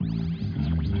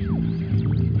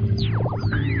Hello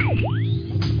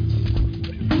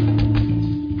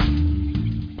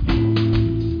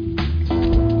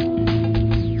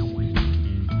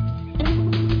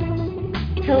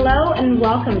and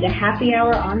welcome to Happy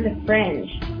Hour on the Fringe.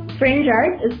 Fringe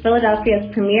Arts is Philadelphia's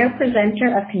premier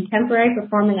presenter of contemporary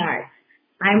performing arts.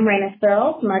 I'm Raina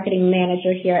Searles, marketing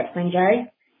manager here at Fringe Arts,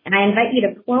 and I invite you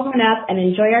to pour one up and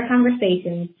enjoy our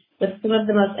conversations with some of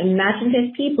the most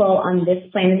imaginative people on this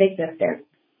plane of existence.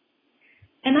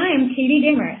 And I am Katie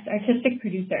Damers, artistic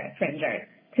producer at Fringe Arts.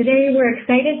 Today we're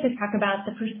excited to talk about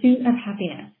The Pursuit of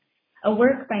Happiness, a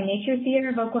work by Nature Theater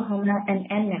of Oklahoma and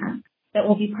NNAP that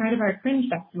will be part of our Fringe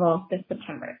Festival this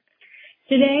September.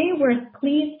 Today, we're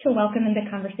pleased to welcome into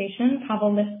conversation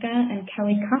Pavel Liska and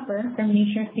Kelly Copper from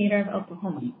Nature Theater of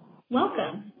Oklahoma.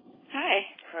 Welcome. Hi.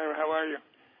 How are you?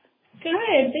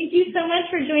 Good. Thank you so much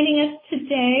for joining us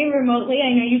today remotely.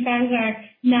 I know you guys are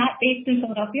not based in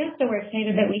Philadelphia, so we're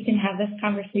excited that we can have this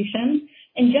conversation.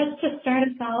 And just to start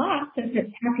us all off, since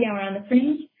it's Happy Hour on the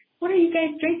Fringe, what are you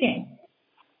guys drinking?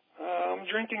 I'm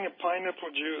drinking a pineapple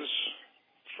juice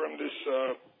from this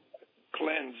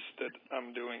cleanse that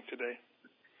I'm doing today.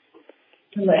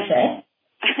 Delicious.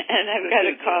 And I've got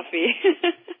a coffee.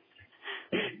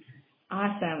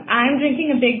 Awesome. I'm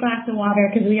drinking a big glass of water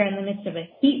because we are in the midst of a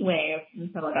heat wave in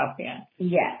Philadelphia.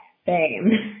 Yes,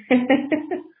 same.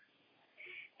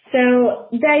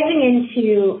 So diving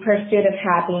into Pursuit of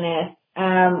Happiness,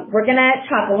 we're going to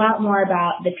talk a lot more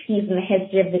about the piece and the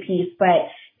history of the piece, but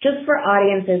just for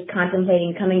audiences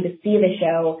contemplating coming to see the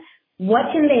show, what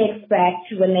can they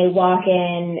expect when they walk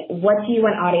in? What do you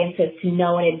want audiences to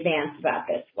know in advance about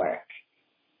this work?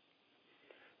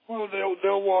 Well,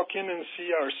 they'll walk in and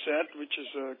see our set, which is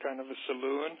a kind of a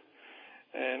saloon,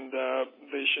 and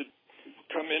they should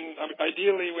come in.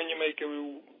 Ideally, when you make a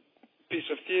piece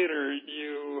of theater,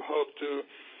 you hope to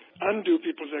undo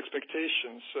people's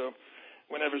expectations. So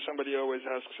whenever somebody always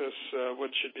asks us,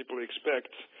 what should people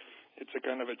expect, it's a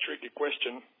kind of a tricky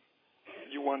question.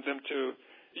 You want them to...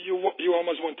 You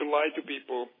almost want to lie to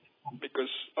people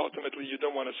because ultimately you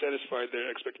don't want to satisfy their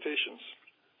expectations.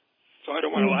 So I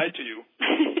don't want to lie to you.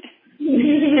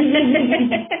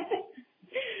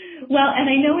 Well, and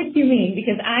I know what you mean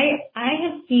because I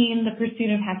have seen The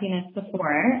Pursuit of Happiness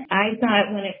before. I saw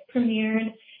it when it premiered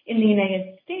in the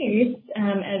United States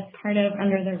as part of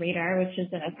Under the Radar, which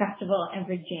is a festival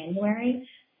every January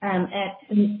at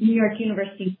New York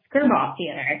University Skirball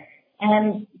Theater.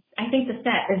 And I think the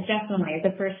set is definitely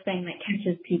the first thing that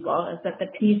catches people, is that the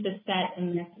piece is set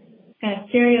in this kind of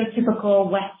stereotypical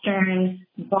Western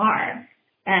bar.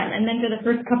 And then for the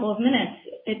first couple of minutes,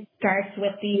 it starts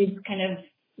with these kind of,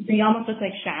 they almost look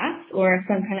like shots or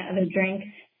some kind of other drink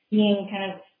being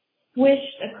kind of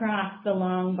swished across the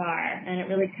long bar. And it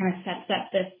really kind of sets up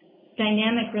this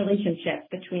dynamic relationship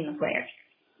between the players.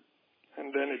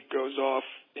 And then it goes off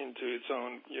into its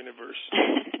own universe.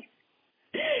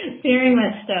 Very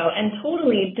much so, and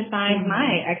totally defied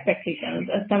my expectations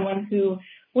as someone who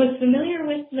was familiar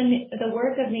with the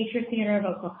work of Nature Theater of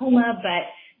Oklahoma, but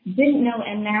didn't know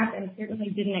NNAP and certainly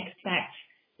didn't expect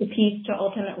the piece to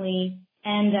ultimately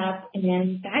end up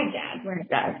in Baghdad, where it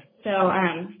does. So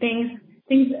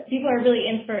people are really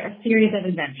in for a series of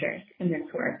adventures in this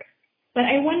work. But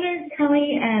I wonder,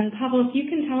 Kelly and Pavel, if you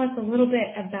can tell us a little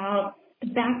bit about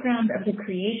the background of the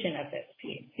creation of this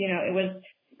piece. You know, it was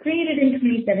created in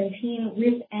 2017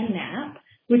 with NNAP,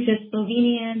 which is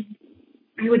Slovenia's,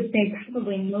 I would say,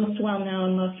 probably most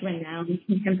well-known, most renowned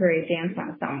contemporary dance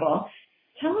ensemble.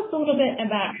 Tell us a little bit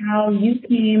about how you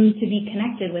came to be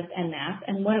connected with NNAP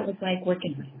and what it was like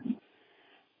working with them.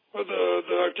 Well,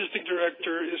 the artistic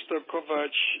director, Isto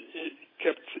Kovac,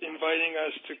 kept inviting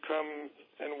us to come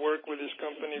and work with his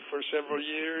company for several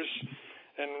years.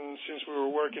 And since we were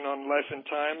working on Life and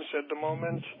Times at the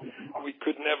moment, we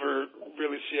could never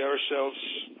really see ourselves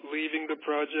leaving the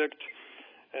project.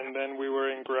 And then we were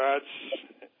in Graz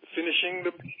finishing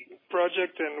the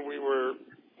project, and we were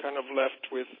kind of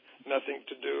left with nothing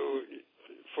to do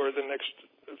for the next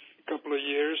couple of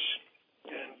years.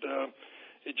 And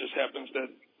it just happens that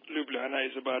Ljubljana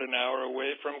is about an hour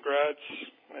away from Graz.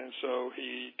 And so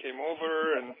he came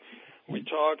over and we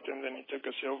talked, and then he took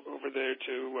us over there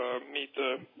to meet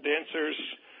the dancers.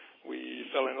 We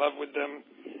fell in love with them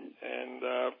and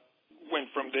went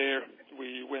from there.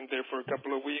 We went there for a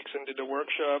couple of weeks and did a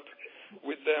workshop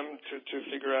with them to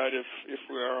figure out if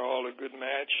we are all a good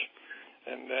match.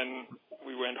 And then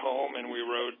we went home and we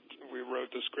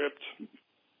wrote the script,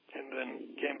 and then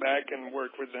came back and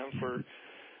worked with them for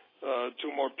 2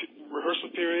 more rehearsal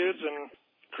periods and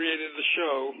created the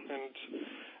show. And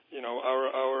you know,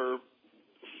 our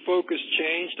focus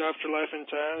changed after Life and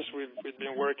Times. We've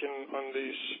been working on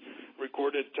these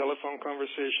recorded telephone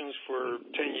conversations for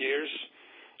 10 years,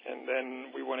 and then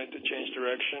we wanted to change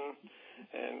direction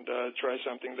and try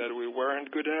something that we weren't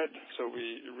good at. So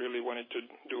we really wanted to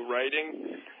do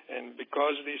writing. And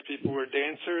because these people were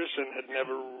dancers and had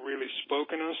never really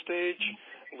spoken on stage,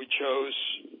 we chose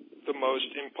the most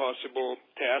impossible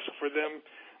task for them,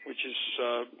 which is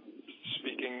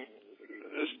speaking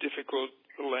as difficult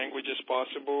a language as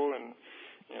possible. And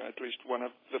at least one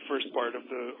of the first part of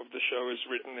the show is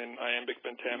written in iambic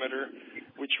pentameter,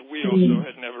 which we also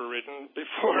had never written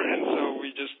before. And so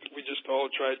we just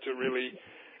all tried to really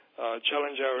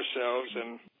challenge ourselves and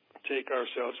take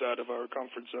ourselves out of our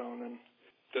comfort zone, and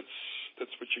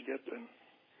that's what you get then.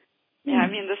 Yeah, I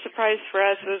mean, the surprise for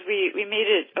us was we made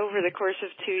it over the course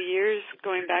of 2 years,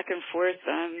 going back and forth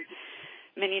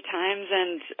many times,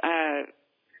 and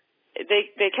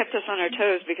they kept us on our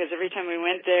toes, because every time we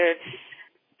went there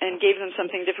and gave them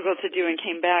something difficult to do and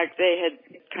came back, they had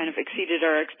kind of exceeded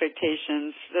our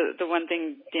expectations. The one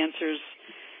thing dancers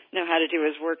know how to do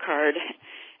is work hard,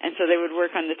 and so they would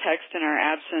work on the text in our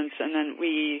absence, and then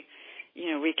we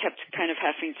kept kind of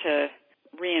having to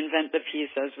reinvent the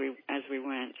piece as we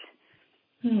went,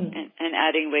 and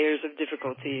adding layers of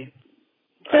difficulty.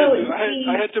 So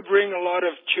I had to bring a lot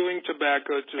of chewing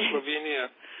tobacco to Slovenia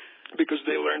because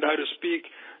they learned how to speak,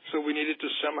 so we needed to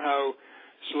somehow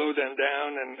slow them down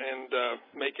and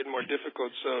make it more difficult.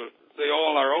 So they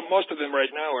all are, most of them right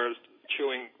now are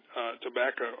chewing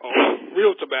tobacco,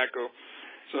 real tobacco,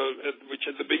 which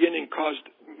at the beginning caused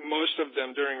most of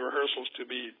them during rehearsals to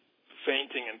be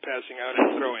fainting and passing out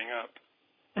and throwing up.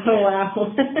 Oh, wow.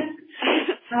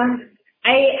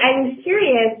 I'm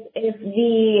curious if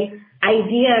the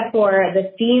idea for the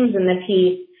themes in the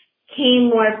piece came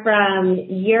more from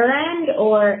your end,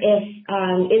 or if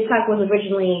Itzhak was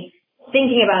originally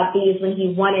thinking about these when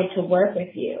he wanted to work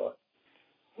with you.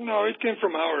 No, it came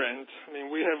from our end. I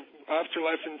mean, after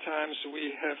Life and Times,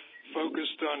 we have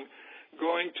focused on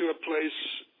going to a place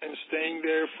and staying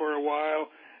there for a while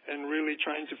and really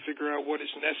trying to figure out what is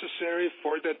necessary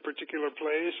for that particular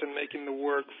place and making the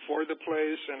work for the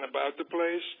place and about the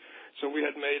place. So we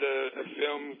had made a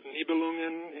film,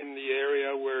 Nibelungen, in the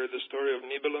area where the story of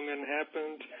Nibelungen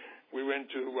happened. We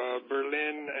went to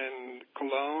Berlin and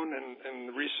Cologne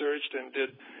and researched and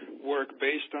did work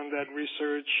based on that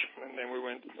research. And then we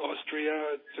went to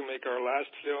Austria to make our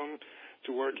last film,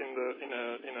 to work in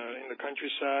the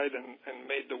countryside and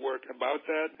made the work about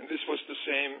that. And this was the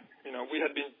same. We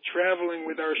had been traveling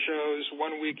with our shows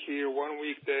 1 week here, 1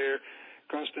 week there,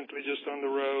 constantly just on the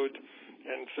road,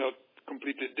 and felt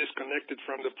completely disconnected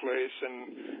from the place and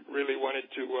really wanted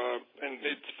to, and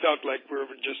it felt like we were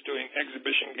just doing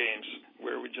exhibition games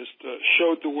where we just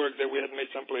showed the work that we had made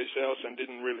someplace else and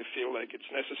didn't really feel like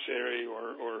it's necessary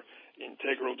or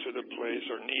integral to the place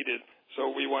or needed.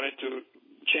 So we wanted to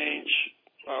change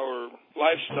our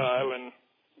lifestyle and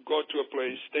go to a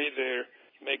place, stay there,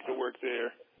 make the work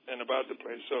there and about the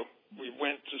place. So we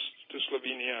went to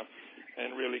Slovenia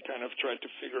and really kind of tried to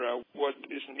figure out what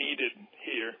is needed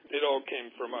here. It all came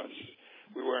from us.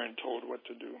 We weren't told what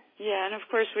to do. Yeah, and of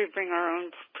course we bring our own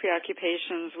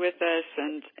preoccupations with us,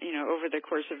 and, over the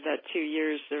course of that 2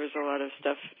 years, there was a lot of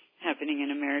stuff happening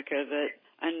in America that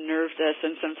unnerved us,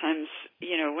 and sometimes,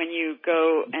 when you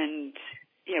go and,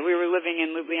 we were living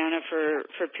in Ljubljana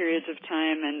for periods of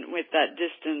time, and with that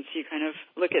distance, you kind of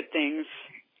look at things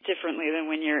differently than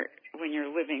when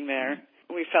you're living there.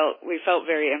 We felt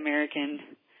very American,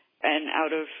 and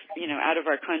out of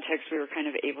our context, we were kind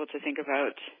of able to think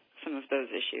about some of those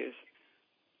issues.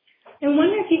 I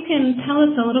wonder if you can tell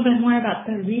us a little bit more about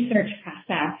the research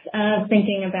process of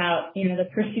thinking about, the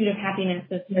pursuit of happiness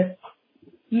as this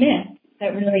myth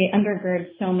that really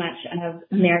undergirds so much of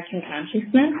American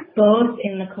consciousness, both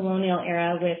in the colonial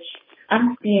era, which us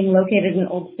being located in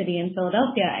Old City in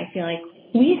Philadelphia, I feel like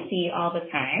we see all the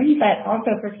time, but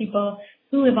also for people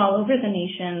who live all over the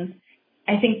nation.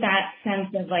 I think that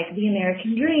sense of the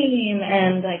American dream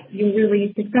and you're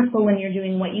really successful when you're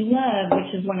doing what you love,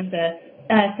 which is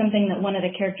something that one of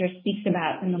the characters speaks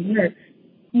about in the work.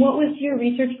 What was your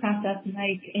research process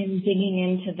like in digging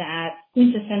into that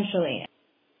quintessentially?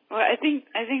 Well, I think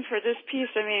for this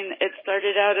piece, it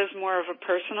started out as more of a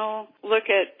personal look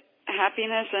at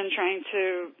happiness and trying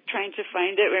to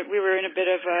find it. We were in a bit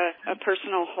of a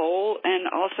personal hole, and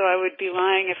also I would be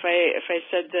lying if I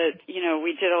said that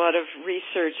we did a lot of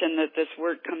research and that this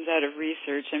work comes out of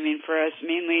research. For us,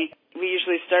 mainly we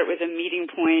usually start with a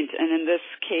meeting point, and in this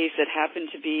case, it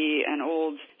happened to be an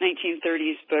old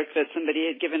 1930s book that somebody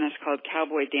had given us called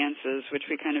Cowboy Dances, which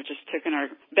we kind of just took in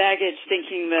our baggage,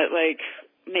 thinking that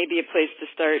maybe a place to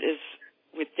start is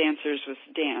with Dancers with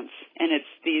Dance. And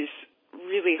it's these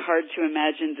really hard to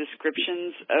imagine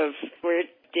descriptions of where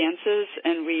it dances,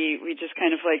 and we just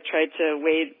kind of like tried to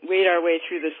wade our way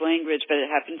through this language, but it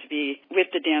happened to be with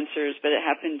the dancers, but it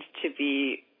happened to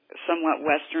be somewhat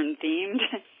Western themed.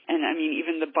 And I mean,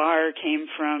 even the bar came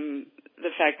from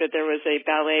the fact that there was a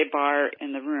ballet bar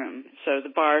in the room. So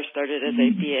the bar started as a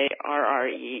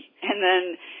B-A-R-R-E. And then,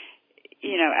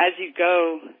 you know, as you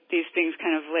go, these things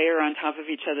kind of layer on top of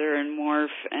each other and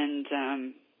morph, and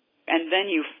then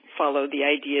you follow the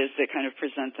ideas that kind of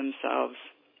present themselves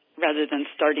rather than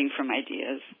starting from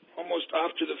ideas. Almost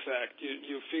after the fact,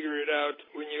 you figure it out.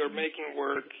 When you're making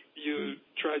work, you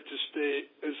try to stay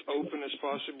as open as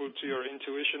possible to your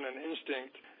intuition and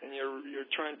instinct, and you're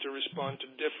trying to respond to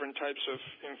different types of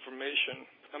information.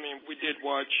 I mean, we did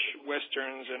watch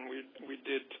Westerns, and we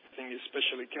did, I think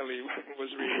especially Kelly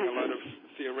was reading a lot of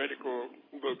theoretical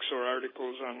books or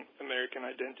articles on American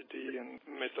identity and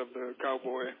myth of the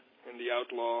cowboy and the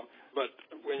outlaw. But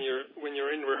when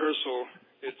you're in rehearsal,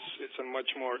 it's a much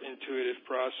more intuitive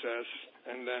process,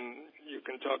 and then you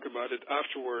can talk about it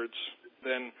afterwards.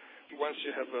 Then once you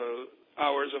have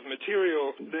hours of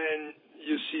material, then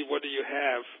you see what do you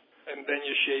have, and then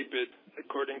you shape it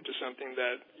according to something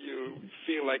that you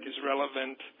feel like is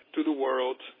relevant to the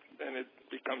world, and it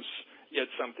becomes yet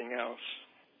something else.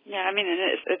 Yeah, I mean,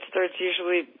 it starts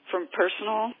usually from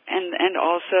personal and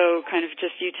also kind of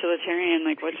just utilitarian,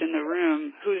 like what's in the room,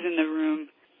 who's in the room,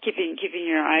 keeping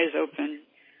your eyes open.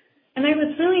 And I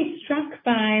was really struck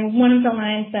by one of the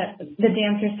lines that the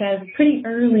dancer says pretty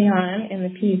early on in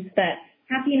the piece, that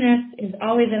happiness is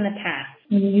always in the past,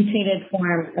 a mutated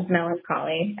form of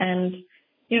melancholy. And,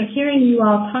 you know, hearing you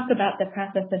all talk about the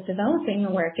process of developing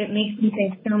the work, it makes me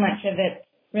think so much of its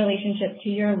relationship to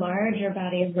your larger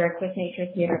body of work with Nature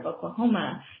Theater of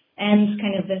Oklahoma, and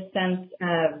kind of this sense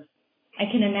of, I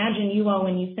can imagine you all,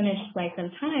 when you finished Life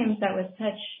and Times, that was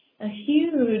such a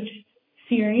huge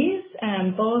series,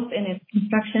 both in its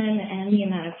construction and the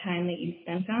amount of time that you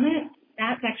spent on it.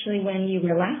 That's actually when you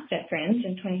were last at Fringe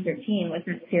in 2013 with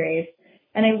that series.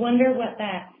 And I wonder what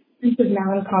that sense of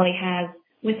melancholy has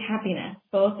with happiness,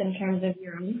 both in terms of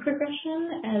your own progression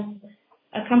as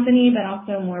a company, but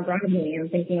also more broadly. I'm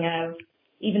thinking of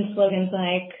even slogans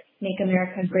like "Make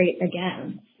America Great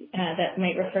Again," that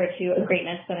might refer to a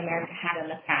greatness that America had in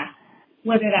the past,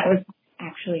 whether that was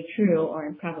actually true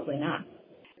or probably not.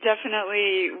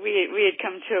 Definitely, we had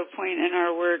come to a point in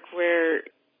our work where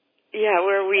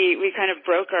we kind of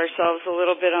broke ourselves a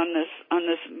little bit on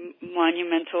this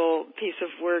monumental piece of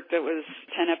work that was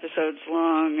 10 episodes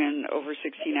long and over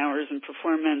 16 hours in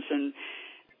performance, and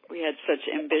we had such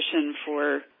ambition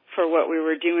for what we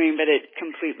were doing, but it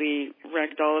completely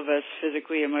wrecked all of us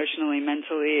physically, emotionally,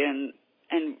 mentally, and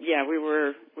we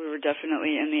were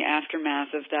definitely in the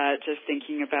aftermath of that, just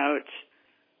thinking about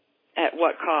at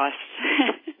what cost.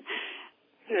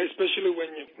 Yeah, especially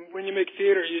when you make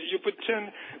theater,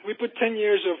 we put 10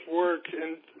 years of work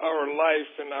and our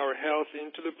life and our health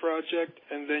into the project,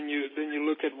 and then you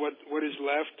look at what is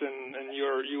left, and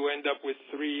you end up with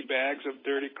 3 bags of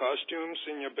dirty costumes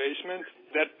in your basement.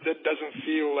 That doesn't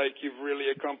feel like you've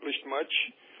really accomplished much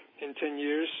in 10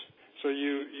 years. So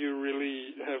you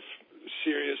really have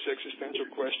serious existential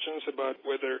questions about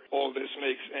whether all this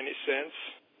makes any sense.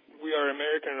 We are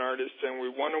American artists, and we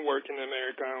want to work in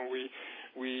America, and we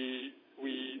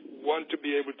want to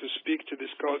be able to speak to this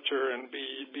culture and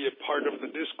be a part of the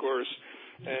discourse.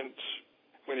 And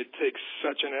when it takes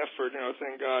such an effort,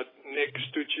 thank God Nick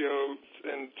Stuccio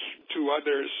and 2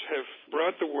 others have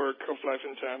brought the work of Life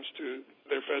and Times to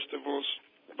their festivals.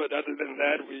 But other than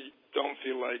that, we don't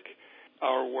feel like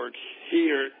our work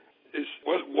here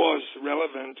was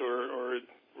relevant or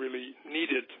really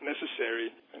needed, necessary,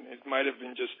 and it might have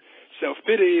been just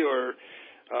self-pity, or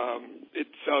it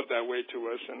felt that way to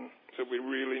us, and so we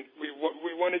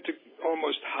wanted to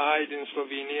almost hide in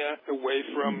Slovenia away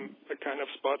from the kind of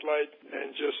spotlight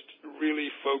and just really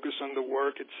focus on the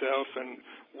work itself and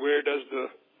where does the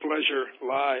pleasure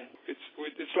lie.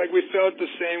 It's like we felt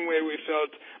the same way we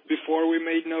felt before we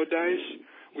made No Dice,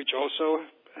 which also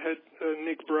had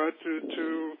Nick brought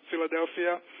to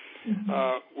Philadelphia.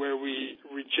 Where we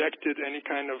rejected any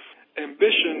kind of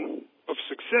ambition of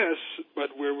success,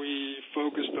 but where we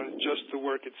focused on just the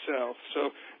work itself. So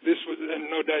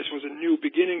No Dice was a new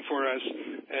beginning for us,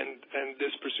 and this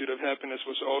Pursuit of Happiness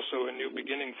was also a new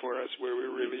beginning for us, where we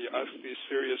really asked these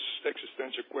serious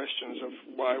existential questions of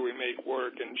why we make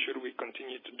work and should we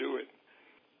continue to do it.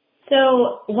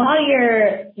 So while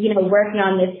you're, working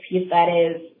on this piece that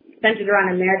is centered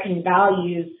around American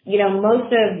values, most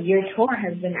of your tour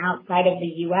has been outside of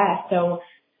the U.S. So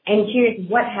I'm curious,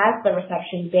 what has the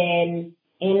reception been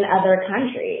in other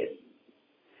countries?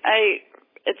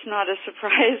 It's not a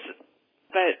surprise,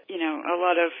 but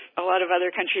a lot of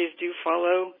other countries do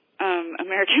follow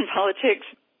American politics.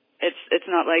 It's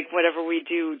not like whatever we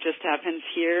do just happens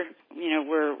here.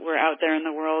 We're out there in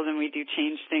the world, and we do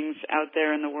change things out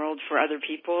there in the world for other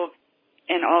people.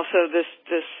 And also this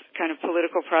kind of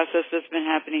political process that's been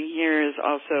happening here is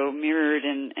also mirrored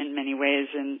in many ways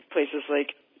in places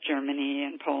like Germany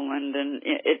and Poland, and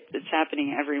it's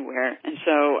happening everywhere. And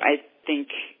so I think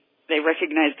they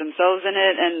recognize themselves in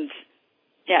it, and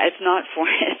yeah, it's not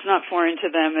foreign to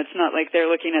them. It's not like they're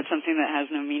looking at something that has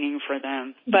no meaning for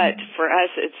them. But for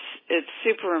us, it's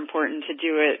super important to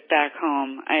do it back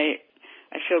home. I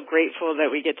feel grateful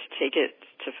that we get to take it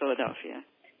to Philadelphia.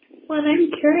 Well, and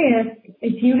I'm curious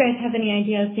if you guys have any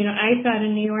ideas. I saw it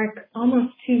in New York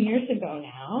almost 2 years ago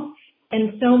now,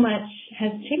 and so much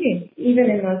has changed, even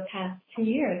in those past 2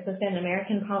 years within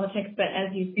American politics, but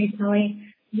as you say, Kelly,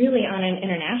 really on an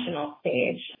international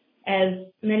stage, as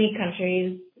many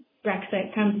countries,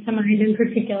 Brexit comes to mind in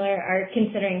particular, are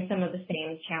considering some of the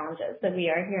same challenges that we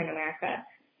are here in America.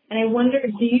 And I wonder,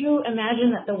 do you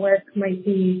imagine that the work might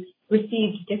be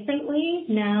received differently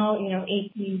now,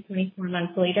 18, 24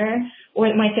 months later?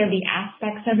 Or might there be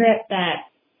aspects of it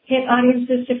that hit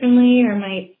audiences differently or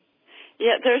might...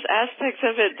 Yeah, there's aspects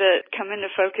of it that come into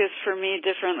focus for me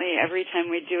differently every time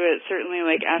we do it. Certainly,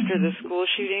 like after the school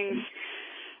shootings,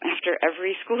 after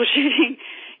every school shooting,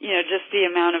 just the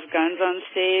amount of guns on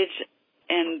stage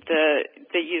and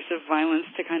the use of violence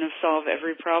to kind of solve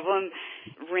every problem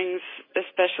rings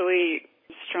especially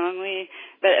strongly.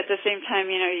 But at the same time,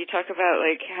 you talk about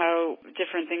like how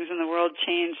different things in the world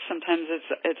change. Sometimes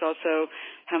it's also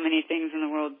how many things in the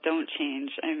world don't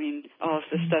change. I mean, all of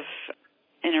the stuff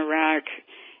in Iraq,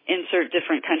 insert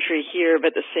different country here,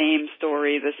 but the same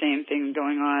story, the same thing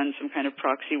going on, some kind of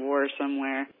proxy war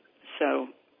somewhere. So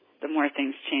the more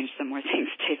things change, the more things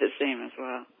stay the same as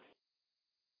well.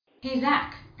 Hey,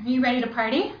 Zach, are you ready to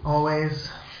party? Always.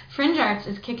 Fringe Arts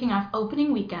is kicking off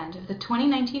opening weekend of the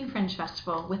 2019 Fringe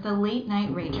Festival with a Late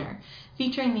Night Rager,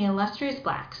 featuring the Illustrious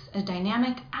Blacks, a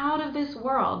dynamic,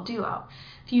 out-of-this-world duo,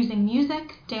 fusing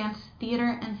music, dance,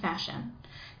 theater, and fashion.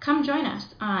 Come join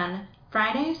us on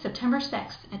Friday, September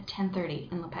 6th at 10:30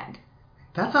 in Lepeg.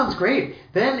 That sounds great.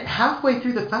 Then halfway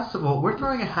through the festival, we're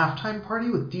throwing a halftime party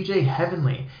with DJ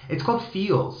Heavenly. It's called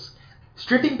Feels.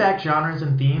 Stripping back genres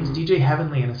and themes, DJ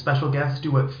Heavenly and a special guest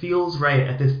do what feels right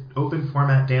at this open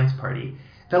format dance party.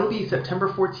 That'll be September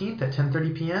 14th at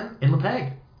 10:30 p.m. in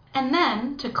Lepeg. And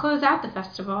then, to close out the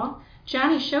festival,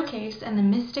 Johnny Showcase and the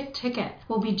Mystic Ticket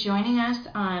will be joining us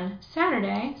on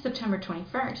Saturday, September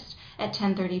 21st at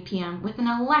 10:30 p.m. with an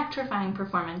electrifying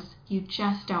performance you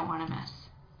just don't want to miss.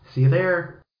 See you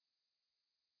there.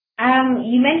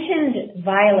 You mentioned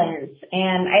violence,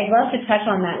 and I'd love to touch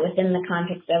on that within the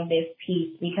context of this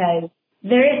piece, because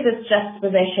there is this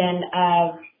juxtaposition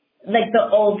of like the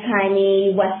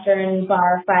old-timey Western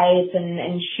bar fights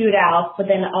and shootouts, but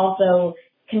then also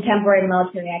contemporary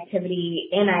military activity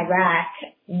in Iraq.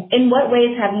 In what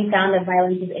ways have you found that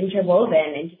violence is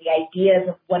interwoven into the ideas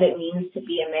of what it means to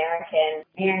be American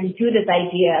and to this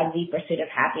idea of the pursuit of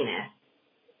happiness?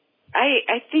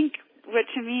 I think what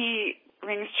to me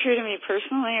rings true to me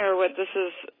personally, or what this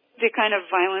is, the kind of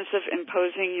violence of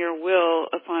imposing your will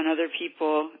upon other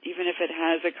people, even if it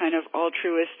has a kind of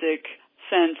altruistic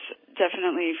sense.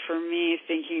 Definitely for me,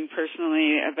 thinking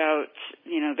personally about,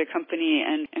 the company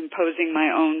and imposing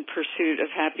my own pursuit of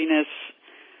happiness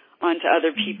onto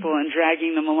other people and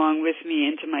dragging them along with me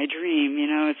into my dream.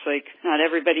 It's like not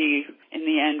everybody in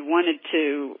the end wanted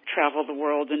to travel the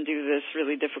world and do this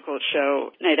really difficult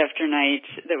show night after night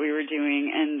that we were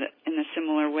doing. And in a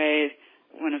similar way,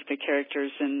 one of the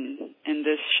characters in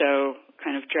this show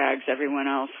kind of drags everyone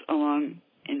else along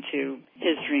into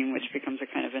his dream, which becomes a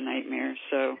kind of a nightmare.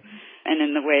 So, and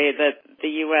in the way that the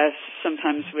U.S.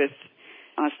 sometimes with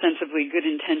ostensibly good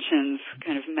intentions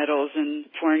kind of meddles in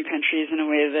foreign countries in a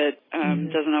way that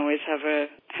doesn't always have a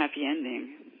happy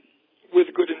ending.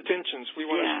 With good intentions. We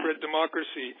want to spread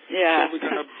democracy. Yeah. So we're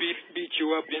going to beat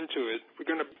you up into it. We're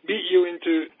going to beat you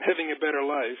into having a better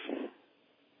life.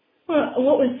 Well,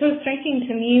 what was so striking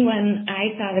to me when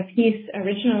I saw the piece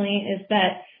originally is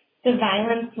that the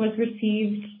violence was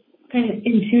received kind of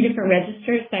in two different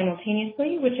registers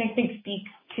simultaneously, which I think speaks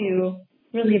to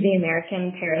really the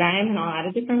American paradigm in a lot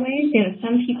of different ways.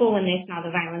 Some people, when they saw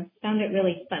the violence, found it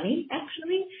really funny,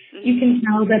 actually. You can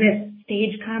tell that it's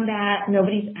stage combat,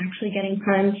 nobody's actually getting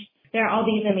punched. there are all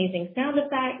these amazing sound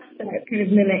effects that kind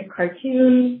of mimic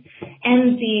cartoons,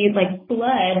 and the like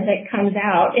blood that comes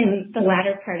out in the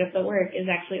latter part of the work is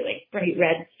actually like bright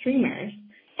red streamers.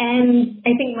 And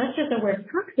I think much of the work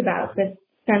talks about this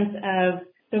sense of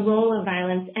the role of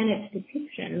violence and its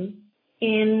depiction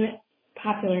in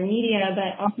popular media,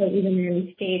 but also even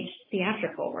in staged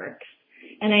theatrical works.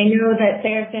 And I know that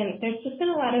there's just been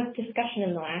a lot of discussion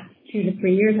in the last 2 to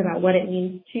 3 years about what it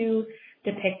means to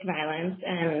depict violence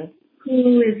and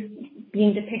who is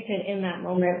being depicted in that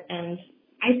moment. And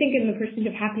I think in The Pursuit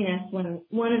of Happiness,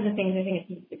 one of the things I think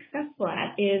it's successful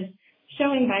at is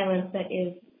showing violence that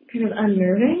is kind of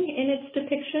unnerving in its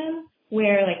depiction,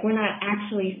 where like we're not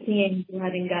actually seeing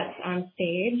blood and guts on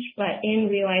stage, but in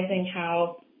realizing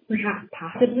how perhaps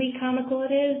possibly comical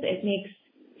it is, it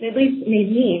at least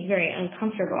made me very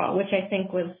uncomfortable, which I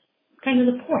think was kind of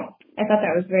the point. I thought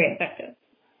that was very effective.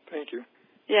 Thank you.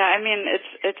 Yeah, I mean,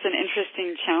 it's an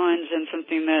interesting challenge and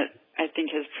something that I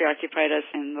think has preoccupied us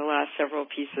in the last several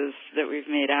pieces that we've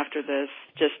made after this,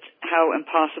 just how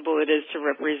impossible it is to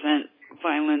represent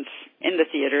violence in the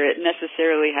theater. It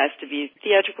necessarily has to be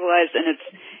theatricalized, and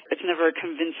it's never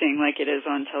convincing like it is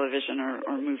on television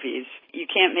or movies. You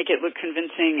can't make it look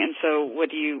convincing, and so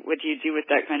what do you do with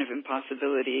that kind of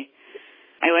impossibility?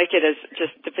 I like it as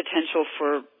just the potential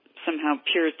for somehow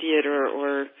pure theater,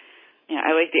 or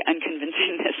I like the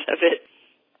unconvincingness of it.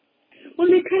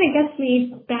 Well, it kind of gets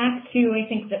me back to, I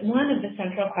think, that one of the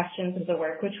central questions of the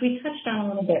work, which we touched on a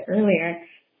little bit earlier,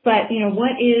 but,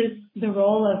 what is the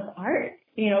role of art?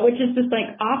 Which is this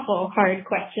like awful hard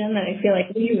question that I feel like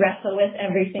we wrestle with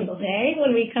every single day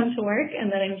when we come to work,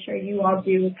 and that I'm sure you all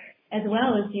do as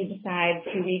well as you decide,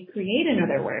 do we create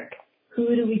another work?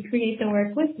 Who do we create the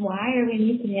work with? Why are we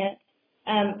making it?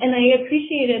 And I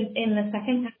appreciated in the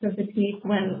second half of the piece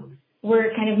when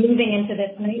we're kind of moving into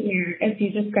this nightmare, as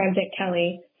you described it,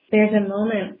 Kelly, there's a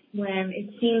moment when it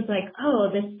seems like,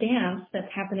 this dance that's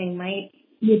happening might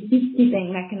be a peacekeeping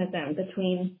mechanism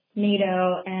between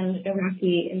NATO and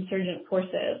Iraqi insurgent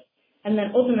forces. And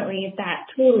then ultimately that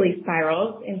totally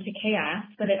spirals into chaos,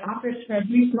 but it offers for a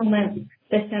brief moment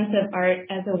the sense of art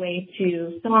as a way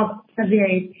to solve a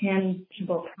very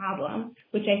tangible problem,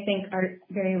 which I think art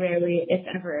very rarely, if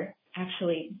ever,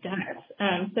 actually does.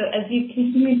 So as you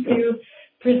continue to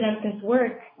present this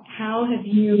work, how have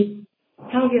your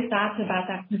thoughts about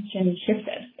that question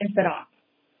shifted, if at all?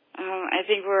 I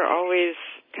think we're always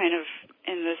kind of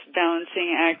in this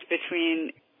balancing act between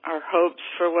our hopes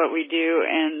for what we do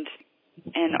and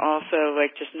also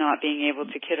like just not being able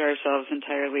to kid ourselves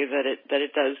entirely that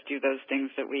it does do those things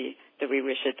that we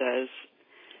wish it does.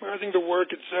 Well, I think the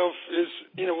work itself is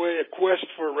in a way a quest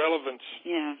for relevance.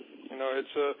 Yeah.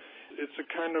 It's a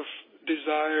kind of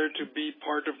desire to be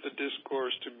part of the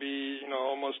discourse, to be,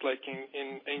 almost like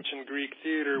in ancient Greek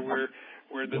theater where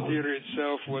the theater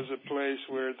itself was a place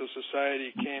where the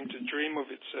society came to dream of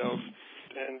itself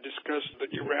and discuss the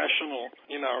irrational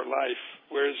in our life,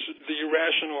 whereas the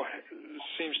irrational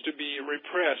seems to be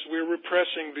repressed. We're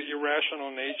repressing the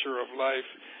irrational nature of life,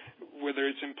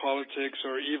 whether it's in politics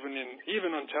or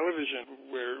even on television,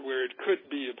 where it could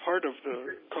be a part of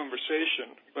the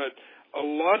conversation. But a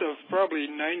lot of, probably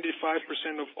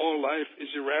 95% of all life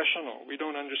is irrational. We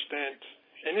don't understand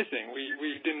anything.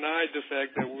 We deny the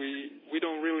fact that we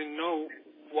don't really know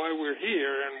why we're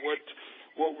here and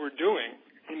what we're doing.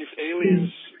 And if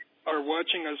aliens are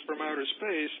watching us from outer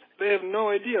space, they have no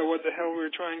idea what the hell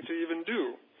we're trying to even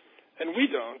do. And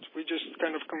we don't. We just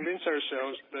kind of convince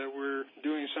ourselves that we're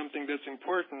doing something that's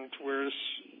important, whereas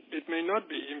it may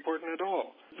not be important at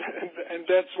all. And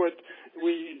that's what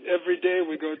every day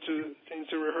we go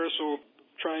into rehearsal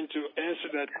trying to answer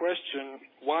that question,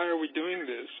 why are we doing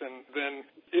this? And then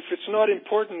if it's not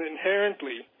important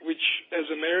inherently, which as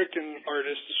American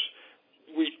artists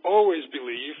we always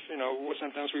believe,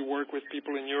 sometimes we work with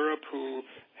people in Europe who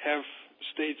have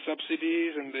state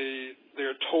subsidies and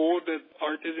they're told that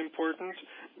art is important,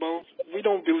 but we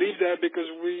don't believe that because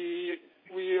we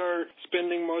are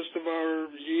spending most of our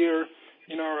year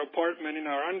in our apartment in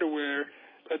our underwear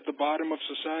at the bottom of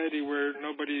society where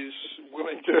nobody's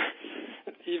willing to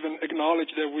even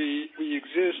acknowledge that we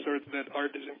exist or that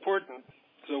art is important.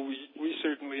 So we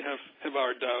certainly have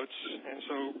our doubts. And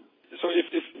so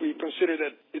if we consider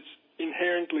that it's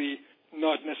inherently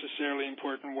not necessarily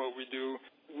important what we do,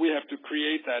 we have to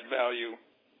create that value.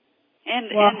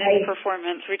 And in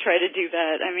performance, we try to do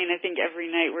that. I mean, I think every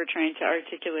night we're trying to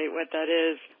articulate what that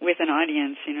is with an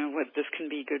audience, what this can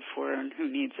be good for and who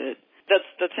needs it.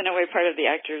 That's in a way part of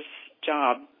the actor's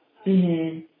job.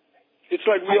 Mm-hmm. It's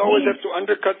like we always have to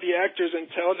undercut the actors and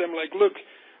tell them, like, look,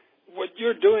 what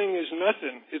you're doing is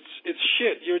nothing. It's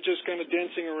shit. You're just kind of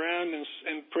dancing around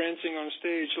and prancing on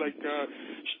stage like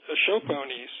show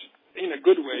ponies. In a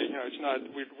good way, it's not.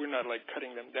 We're not like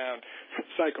cutting them down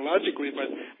psychologically,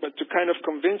 but to kind of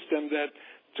convince them that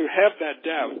to have that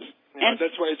doubt.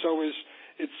 That's why it's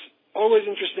always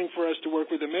interesting for us to work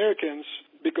with Americans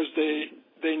because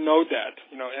they know that.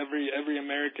 Every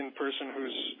American person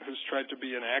who's tried to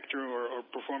be an actor or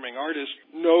performing artist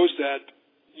knows that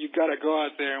you got to go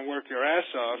out there and work your ass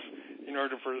off in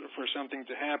order for something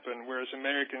to happen, whereas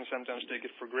Americans sometimes take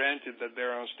it for granted that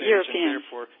they're on stage and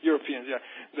therefore Europeans,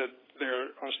 that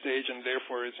they're on stage and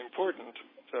therefore it's important.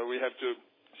 So we have to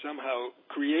somehow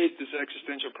create this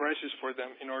existential crisis for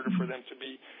them in order for them to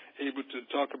be able to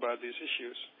talk about these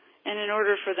issues. And in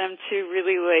order for them to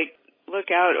really look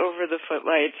out over the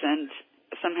footlights and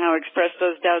somehow express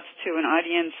those doubts to an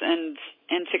audience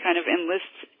and to kind of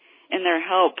enlist in their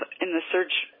help in the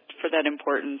search for that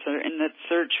importance or in the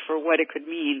search for what it could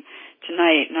mean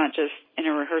tonight, not just in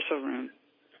a rehearsal room.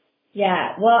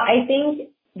 Yeah, well, I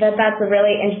think that's a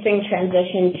really interesting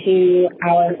transition to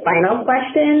our final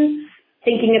question,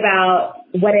 thinking about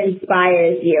what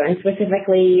inspires you and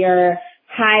specifically your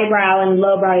highbrow and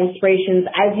lowbrow inspirations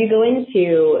as you go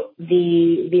into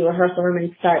the rehearsal room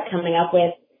and start coming up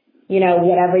with,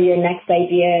 whatever your next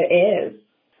idea is.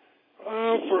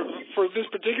 For this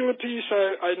particular piece,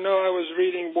 I know I was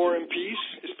reading War and Peace,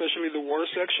 especially the war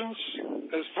sections,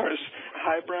 as far as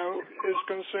highbrow is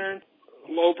concerned.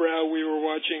 Lowbrow, we were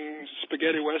watching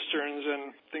spaghetti westerns and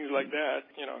things like that.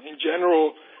 In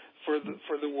general, for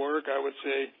the work, I would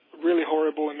say really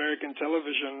horrible American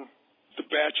television. The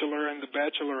Bachelor and The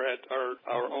Bachelorette are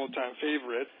our all-time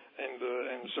favorite,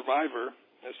 and Survivor.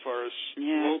 As far as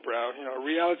lowbrow,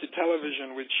 reality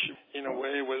television, which in a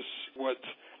way was what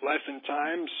Life and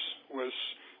Times was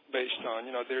based on.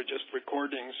 They're just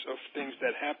recordings of things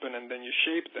that happen and then you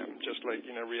shape them, just like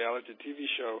in a reality TV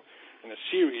show, in a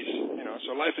series.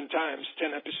 So Life and Times,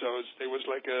 10 episodes. It was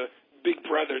like a Big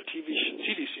Brother TV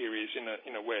series in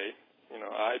a way.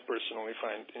 I personally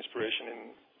find inspiration in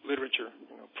literature.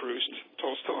 Proust,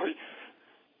 Tolstoy.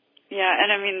 Yeah,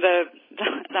 and I mean the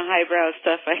highbrow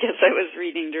stuff I guess I was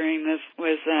reading during this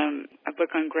was a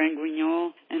book on Grand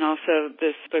Guignol and also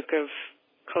this book of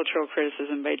cultural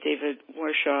criticism by David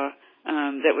Warshaw.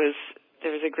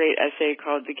 There was a great essay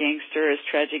called The Gangster as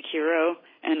Tragic Hero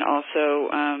and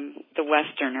also The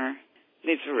Westerner.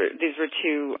 These were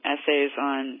two essays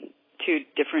on two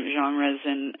different genres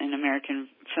in American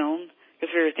film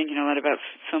because we were thinking a lot about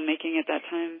filmmaking at that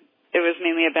time. It was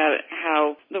mainly about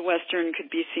how the Western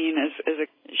could be seen as a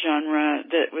genre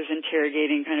that was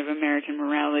interrogating kind of American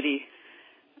morality,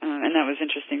 and that was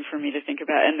interesting for me to think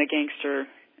about. And the gangster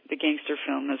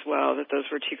film as well. That those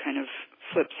were two kind of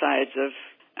flip sides of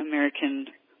American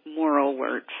moral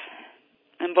works,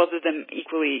 and both of them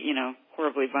equally,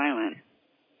 horribly violent.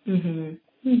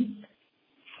 Mm-hmm.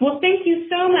 Well, thank you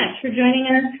so much for joining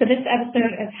us for this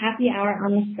episode of Happy Hour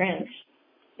on the Fringe.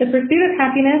 The Pursuit of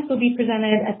Happiness will be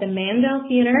presented at the Mandel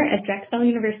Theater at Drexel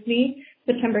University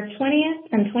September 20th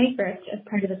and 21st as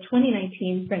part of the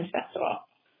 2019 Fringe Festival.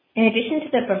 In addition to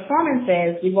the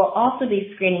performances, we will also be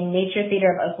screening Nature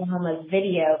Theater of Oklahoma's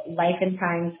video, Life and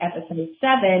Times Episode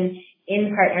 7,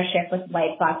 in partnership with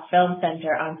Lightbox Film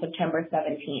Center on September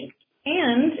 17th.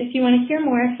 And if you want to hear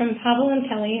more from Pavel and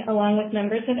Kelly, along with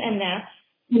members of NNAF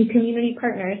and community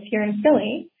partners here in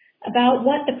Philly, about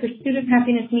what the Pursuit of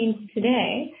Happiness means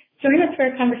today, join us for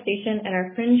a conversation at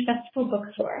our Fringe Festival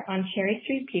bookstore on Cherry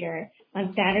Street Pier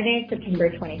on Saturday, September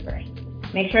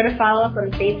 21st. Make sure to follow us on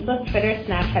Facebook, Twitter,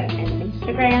 Snapchat, and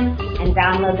Instagram, and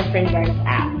download the Fringe Arts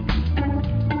app.